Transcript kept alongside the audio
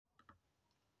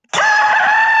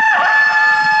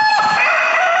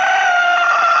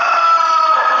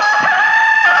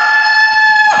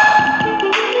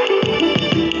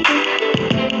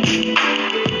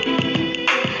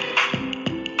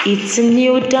It's a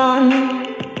new dawn,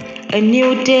 a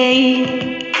new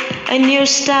day, a new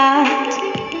start.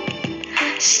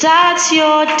 Start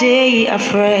your day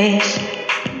afresh.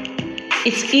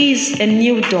 It is a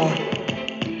new dawn,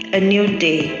 a new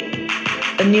day,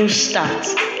 a new start.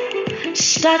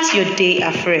 Start your day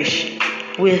afresh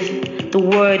with the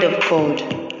Word of God.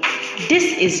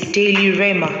 This is Daily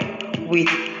Rhema with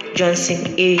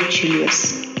Johnson A.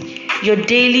 Julius, your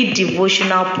daily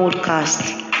devotional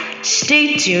podcast.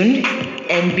 Stay tuned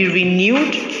and be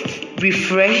renewed,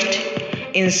 refreshed,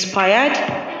 inspired,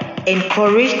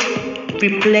 encouraged,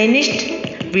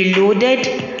 replenished, reloaded,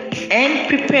 and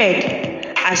prepared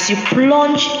as you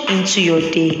plunge into your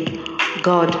day.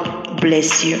 God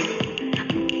bless you.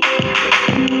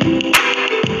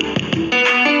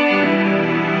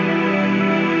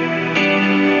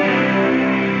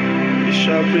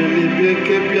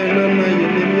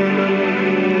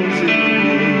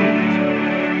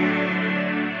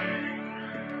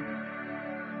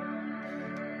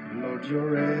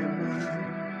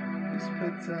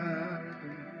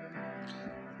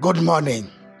 Good morning.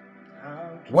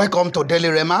 Welcome to Daily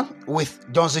Rhema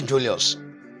with Johnson Julius.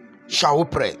 Shall we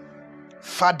pray?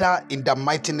 Father, in the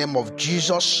mighty name of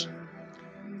Jesus,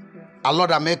 our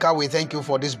Lord and Maker, we thank you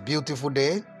for this beautiful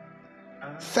day.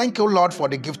 Thank you, Lord, for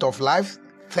the gift of life.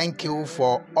 Thank you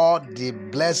for all the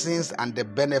blessings and the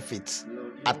benefits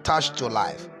attached to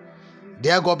life.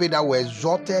 Dear God, be that we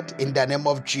exalted in the name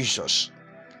of Jesus.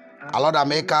 Our Lord and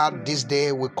Maker, this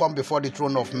day we come before the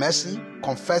throne of mercy,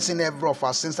 confessing every of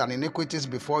our sins and iniquities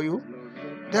before you.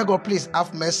 Dear God, please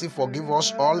have mercy, forgive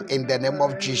us all in the name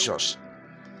of Jesus.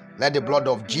 Let the blood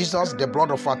of Jesus, the blood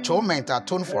of atonement,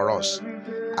 atone for us.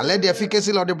 And let the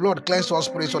efficacy of the blood cleanse our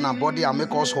spirit, soul, and body and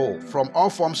make us whole from all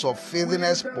forms of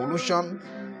filthiness, pollution,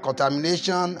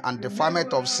 contamination, and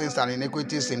defilement of sins and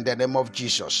iniquities in the name of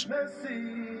Jesus.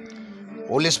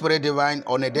 Holy Spirit divine,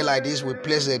 on a day like this, we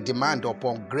place a demand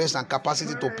upon grace and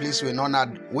capacity to please you in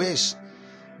honored ways.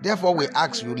 Therefore, we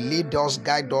ask you, lead us,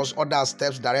 guide us, order our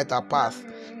steps, direct our path.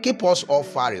 Keep us all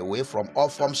far away from all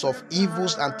forms of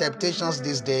evils and temptations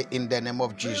this day in the name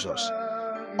of Jesus.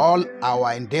 All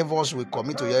our endeavors we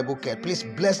commit to your able care. Please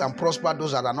bless and prosper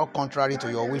those that are not contrary to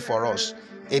your will for us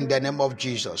in the name of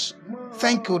Jesus.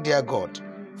 Thank you, dear God,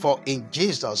 for in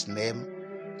Jesus' name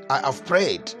I have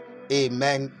prayed.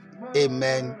 Amen.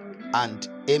 Amen and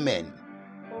amen.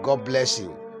 God bless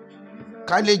you.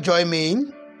 Kindly join me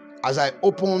as I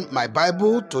open my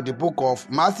Bible to the book of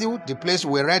Matthew, the place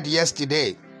we read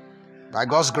yesterday. By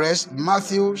God's grace,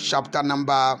 Matthew chapter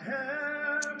number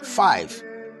 5.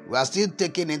 We are still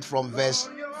taking it from verse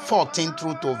 14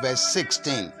 through to verse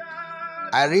 16.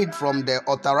 I read from the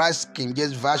Authorized King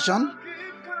James Version.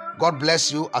 God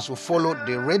bless you as we follow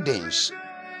the readings.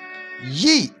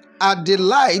 Ye are the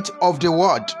light of the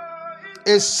world.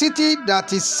 A city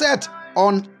that is set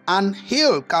on an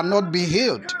hill cannot be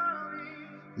hid.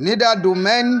 Neither do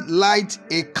men light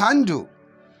a candle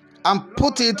and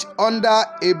put it under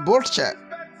a bushel,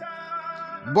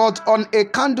 but on a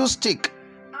candlestick,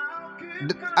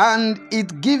 and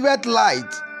it giveth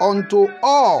light unto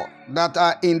all that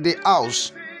are in the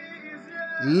house.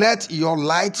 Let your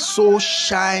light so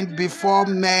shine before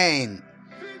men,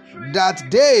 that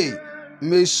they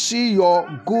may see your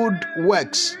good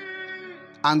works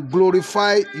and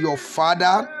glorify your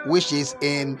Father which is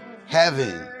in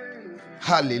heaven.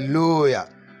 Hallelujah.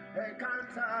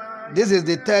 This is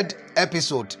the third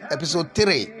episode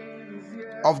 3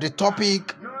 of the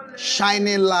topic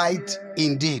Shining Light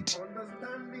Indeed.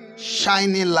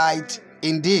 Shining light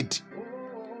indeed.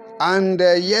 And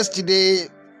yesterday,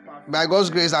 by God's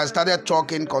grace, I started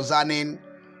talking concerning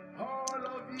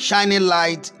shining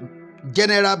light,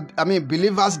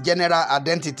 believers' general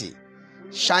identity.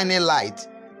 Shining light,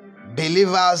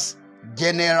 believers'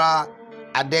 general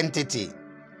identity.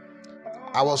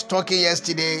 I was talking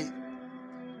yesterday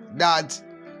that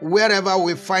wherever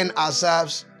we find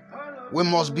ourselves, we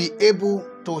must be able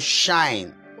to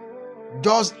shine,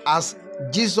 just as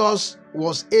Jesus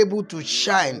was able to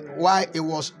shine while he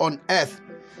was on earth.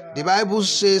 The Bible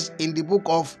says in the book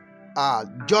of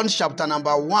John chapter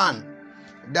number 1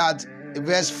 that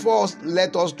verse 4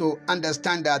 let us to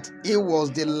understand that he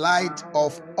was the light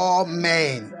of all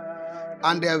men.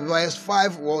 And the verse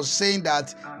 5 was saying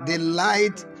that the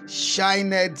light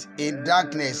shined in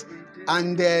darkness,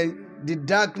 and the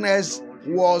darkness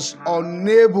was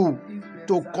unable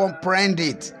to comprehend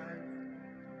it.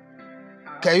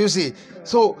 Can you see?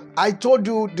 So I told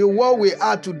you the world we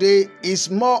are today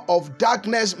is more of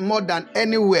darkness more than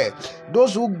anywhere.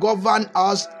 Those who govern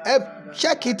us,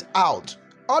 check it out.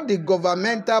 All the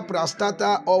governmental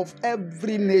prostata of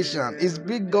every nation is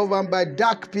being governed by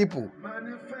dark people.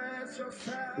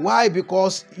 Why?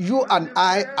 Because you and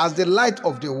I, as the light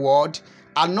of the world,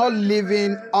 are not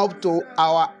living up to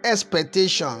our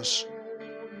expectations.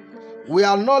 We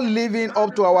are not living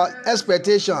up to our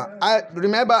expectation. I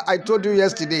remember I told you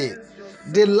yesterday,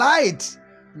 the light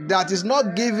that is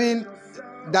not giving,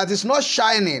 that is not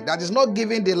shining, that is not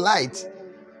giving the light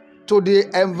to the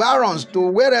environs, to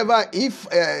wherever if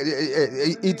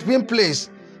it's been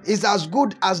placed, is as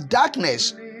good as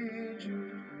darkness.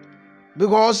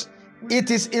 Because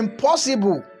it is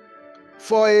impossible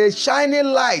for a shining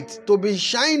light to be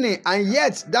shining and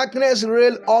yet darkness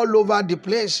reign all over the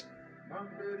place.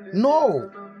 No.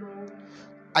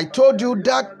 I told you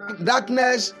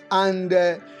darkness and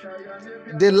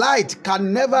the light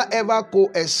can never ever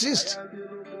coexist.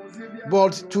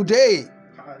 But today,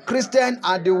 Christians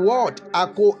and the world are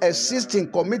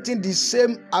coexisting, committing the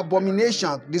same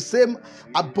abomination, the same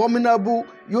abominable,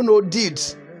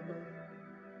 deeds.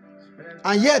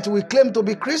 And yet we claim to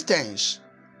be Christians.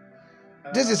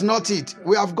 This is not it.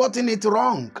 We have gotten it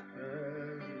wrong.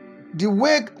 The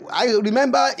way I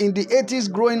remember in the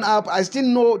 80s growing up, I still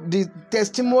know the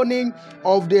testimony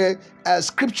of the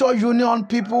Scripture Union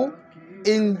people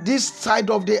in this side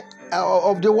of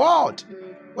the world.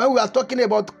 When we are talking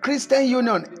about Christian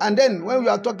Union, and then when we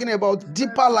are talking about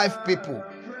Deeper Life people,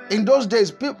 in those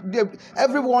days,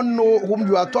 everyone know whom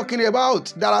you are talking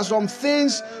about. There are some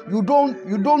things you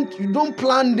don't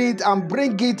plan it and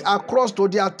bring it across to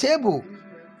their table.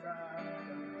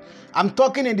 I'm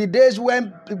talking in the days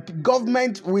when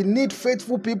government will need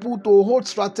faithful people to hold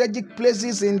strategic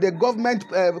places in the government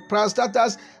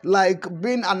parastatals, like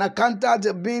being an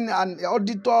accountant, being an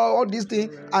auditor, all these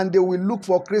things, and they will look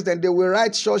for Christians. They will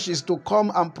write churches to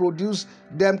come and produce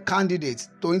them candidates,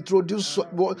 to introduce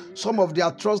some of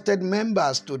their trusted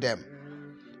members to them.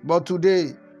 But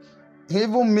today,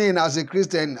 even me as a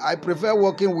Christian, I prefer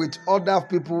working with other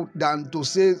people than to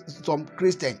say some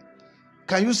Christian.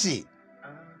 Can you see?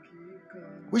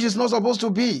 Which is not supposed to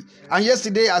be. And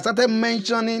yesterday I started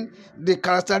mentioning the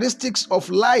characteristics of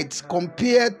light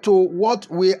compared to what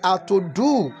we are to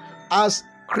do as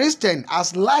Christian,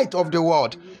 as light of the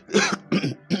world.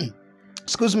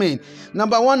 Excuse me.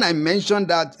 Number one, I mentioned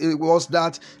that it was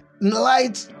that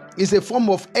light is a form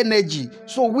of energy.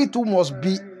 So we too must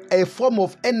be a form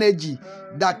of energy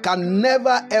that can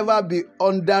never ever be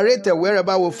underrated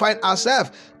wherever we find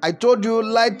ourselves. I told you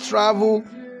light travel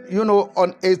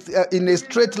on in a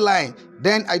straight line.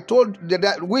 Then I told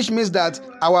that, which means that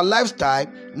our lifestyle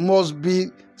must be,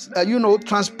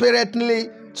 transparently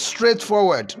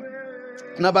straightforward.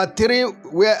 Number 3,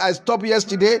 where I stopped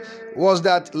yesterday, was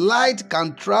that light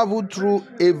can travel through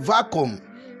a vacuum.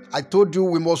 I told you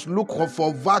we must look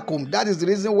for vacuum. That is the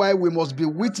reason why we must be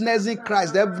witnessing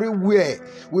Christ everywhere.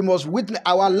 We must witness,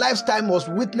 our lifestyle must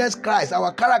witness Christ.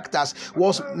 Our characters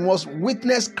must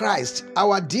witness Christ.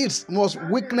 Our deeds must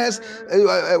witness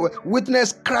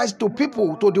Christ to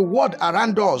people, to the world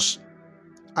around us.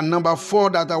 And number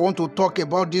 4 that I want to talk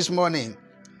about this morning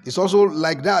is also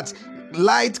like that.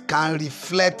 Light can be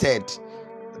reflected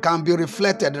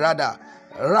rather.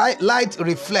 Light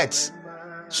reflects.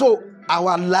 So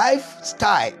our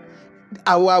lifestyle,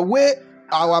 our way,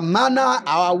 our manner,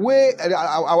 our way,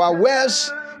 our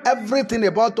words, everything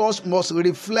about us must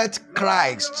reflect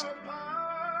Christ.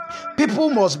 People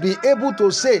must be able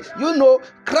to say,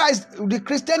 Christ, the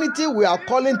Christianity we are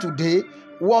calling today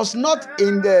was not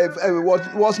in the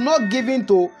was not given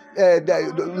to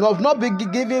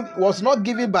was not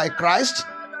given by Christ,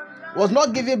 was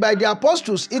not given by the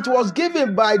apostles. It was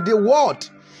given by the world.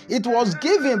 It was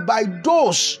given by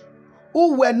those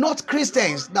who were not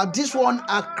Christians, that this one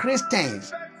are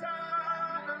Christians.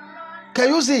 Can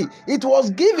you see? It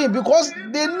was given because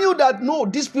they knew that no,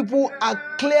 these people are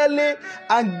clearly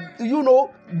and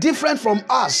different from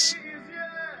us.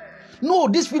 No,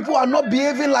 these people are not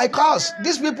behaving like us.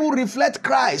 These people reflect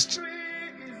Christ.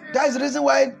 That's the reason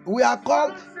why we are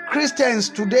called Christians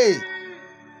today.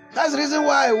 That's the reason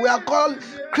why we are called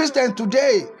Christians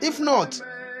today. If not,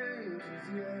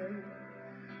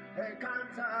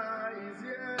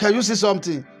 can you see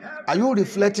something? Are you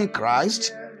reflecting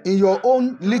Christ in your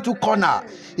own little corner?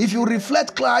 If you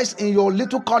reflect Christ in your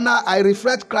little corner, I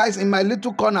reflect Christ in my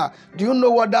little corner. Do you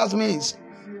know what that means?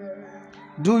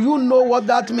 Do you know what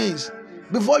that means?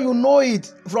 Before you know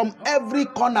it, from every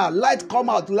corner, light come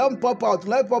out, lamp pop out,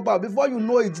 light pop out. Before you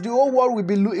know it, the whole world will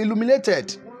be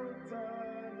illuminated.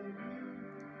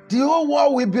 The whole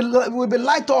world will be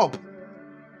light up.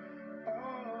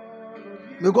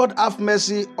 May God have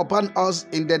mercy upon us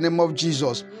in the name of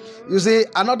Jesus. You see,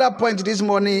 another point this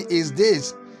morning is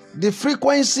this. The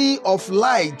frequency of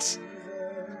light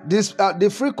the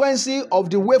frequency of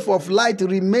the wave of light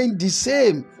remain the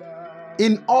same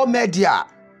in all media.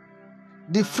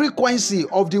 The frequency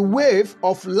of the wave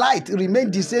of light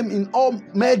remain the same in all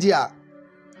media.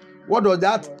 What does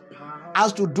that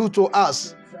has to do to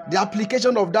us? The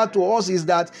application of that to us is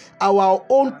that our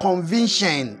own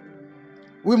conviction.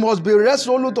 We must be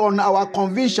resolute on our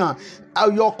conviction.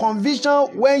 Your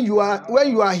conviction when you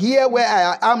are here where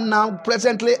I am now.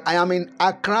 Presently, I am in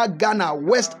Accra, Ghana,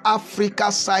 West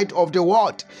Africa side of the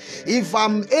world. If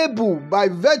I'm able, by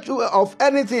virtue of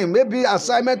anything, maybe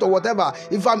assignment or whatever,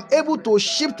 if I'm able to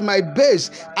shift my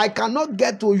base, I cannot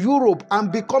get to Europe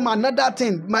and become another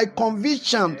thing. My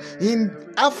conviction in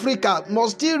Africa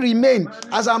must still remain.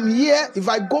 As I'm here, if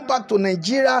I go back to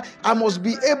Nigeria, I must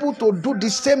be able to do the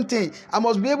same thing. I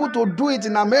must be able to do it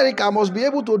in America. I must be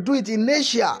able to do it in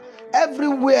Asia.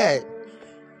 Everywhere.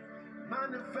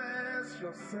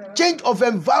 Change of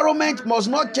environment must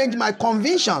not change my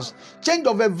convictions. Change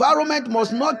of environment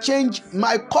must not change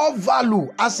my core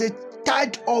value as a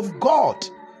child of God.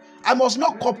 I must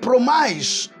not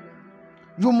compromise.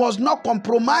 You must not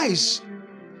compromise.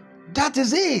 That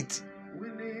is it.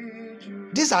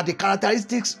 These are the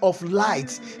characteristics of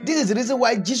light. This is the reason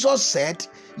why Jesus said,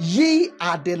 "Ye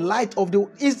are the light of the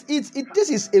world." This is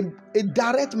a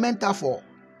direct metaphor.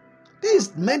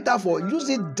 This metaphor, use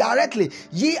it directly.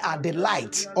 Ye are the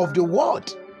light of the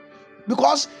world.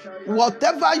 Because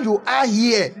whatever you are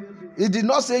here, it did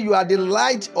not say you are the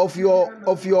light of your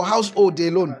household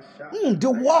alone.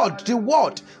 The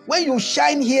world. When you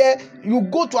shine here, you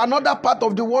go to another part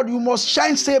of the world, you must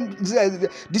shine the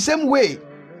same way.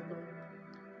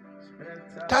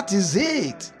 That is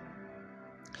it.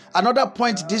 Another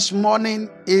point this morning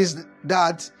is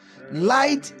that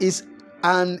light is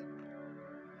an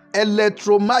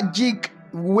electromagnetic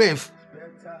wave.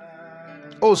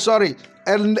 An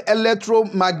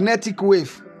electromagnetic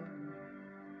wave.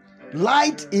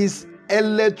 Light is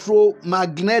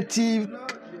electromagnetic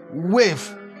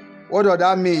wave. What does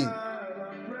that mean?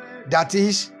 That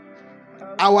is,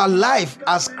 our life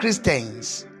as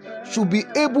Christians should be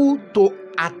able to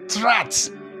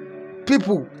attract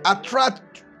people,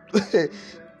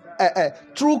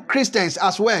 true Christians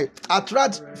as well,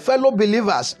 attract fellow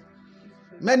believers.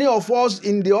 Many of us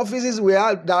in the offices there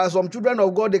are some children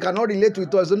of God, they cannot relate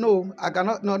with us. No, I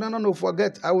cannot. No,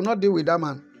 forget. I will not deal with that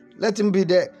man. Let him be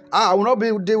there. I will not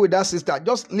deal with that sister.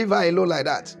 Just leave her alone like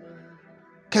that.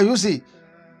 Can you see?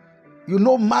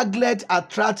 Magnets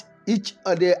attract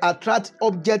they attract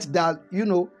objects that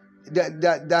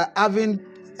that having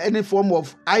any form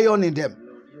of iron in them.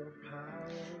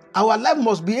 Our life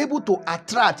must be able to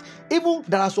attract. Even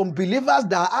there are some believers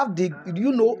that have a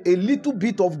little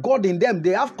bit of God in them.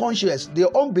 They have conscience. They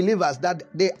are unbelievers that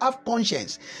they have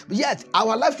conscience. Yet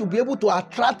our life should be able to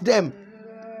attract them.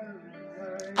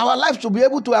 Our life should be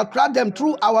able to attract them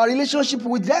through our relationship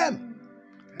with them.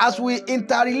 As we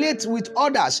interrelate with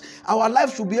others, our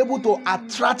life should be able to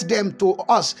attract them to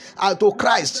us, to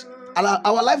Christ.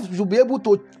 Our life should be able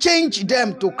to change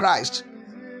them to Christ.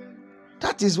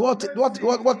 That is what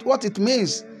it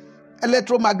means.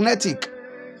 Electromagnetic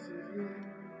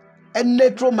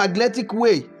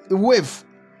wave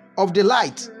of the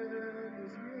light.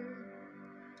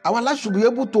 Our life should be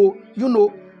able to,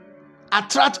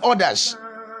 attract others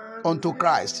unto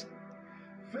Christ.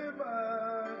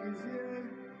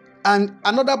 And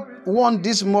another one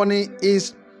this morning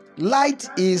is light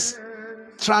is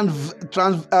transverse.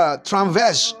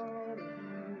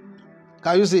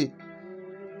 Can you see?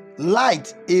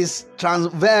 Light is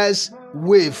transverse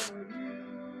wave.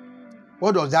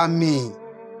 What does that mean?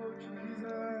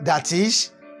 That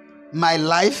is, my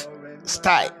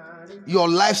lifestyle, your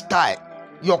lifestyle,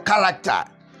 your character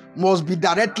must be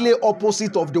directly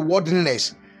opposite of the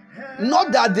worldliness.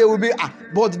 Not that they will be,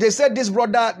 but they said this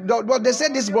brother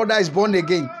is born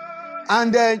again,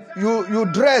 and then you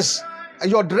dress,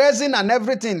 your dressing and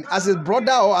everything as a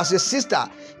brother or as a sister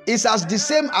is as the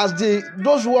same as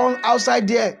those who are outside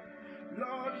there.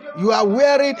 You are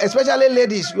wearing, especially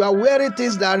ladies, you are wearing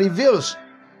things that reveals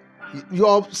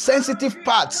your sensitive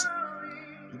parts,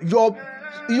 your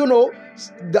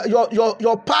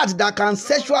part that can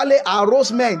sexually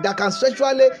arouse men, that can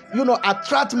sexually,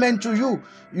 attract men to you.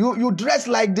 You dress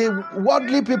like the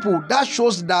worldly people. That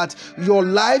shows that your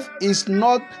life is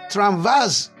not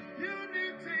transverse.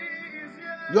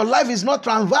 Your life is not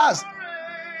transverse.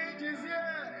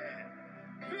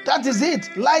 That is it.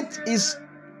 Light is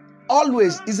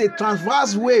always a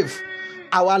transverse wave.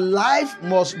 Our life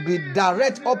must be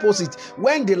direct opposite.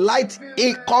 When the light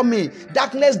is coming,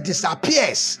 darkness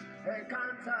disappears.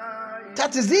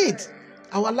 That is it.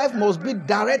 Our life must be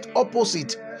direct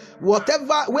opposite.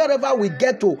 wherever we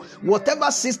get to,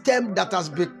 whatever system that has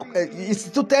been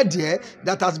instituted there,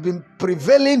 that has been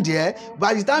prevailing there,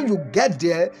 by the time you get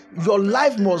there, your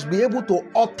life must be able to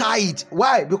alter it.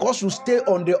 Why? Because you stay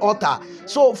on the altar.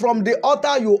 So from the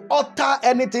altar, you alter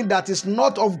anything that is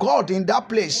not of God in that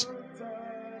place.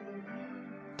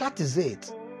 That is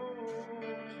it.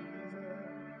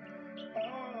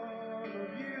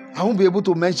 I won't be able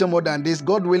to mention more than this.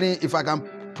 God willing, if I can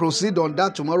proceed on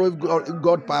that tomorrow, if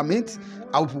God permits,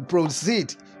 I will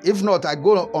proceed. If not, I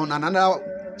go on another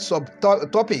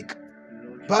topic.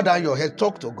 Bow down your head,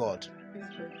 talk to God.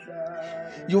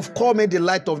 You've called me the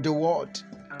light of the world.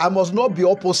 I must not be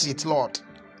opposite, Lord.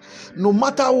 No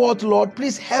matter what, Lord,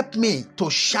 please help me to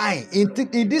shine in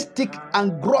this thick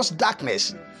and gross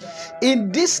darkness.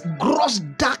 In this gross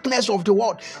darkness of the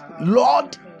world,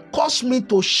 Lord, cause me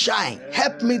to shine.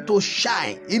 Help me to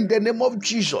shine in the name of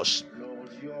Jesus.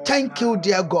 Thank you,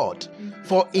 dear God,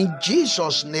 for in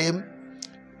Jesus' name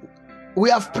we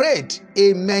have prayed.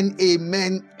 Amen,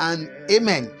 amen, and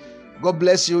amen. God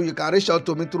bless you. You can reach out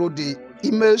to me through the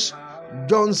emails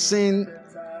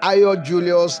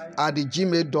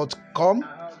johnsonayurjulius@gmail.com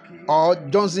or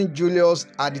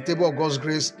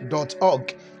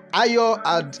johnsonjulius@thetableofgodsgrace.org.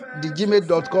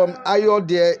 ayo@gmail.com. Ayo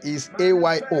there is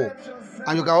AYO.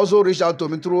 And you can also reach out to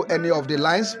me through any of the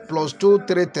lines,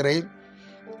 +233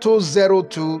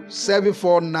 202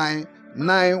 749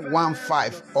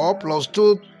 915 or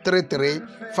 +233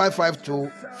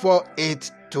 552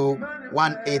 482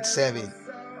 187.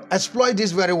 Exploit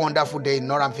this very wonderful day in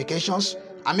no ramifications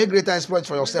and make greater exploits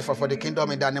for yourself and for the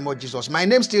kingdom in the name of Jesus. My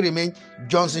name still remains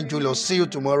Johnson Julius. See you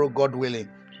tomorrow, God willing.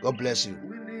 God bless you.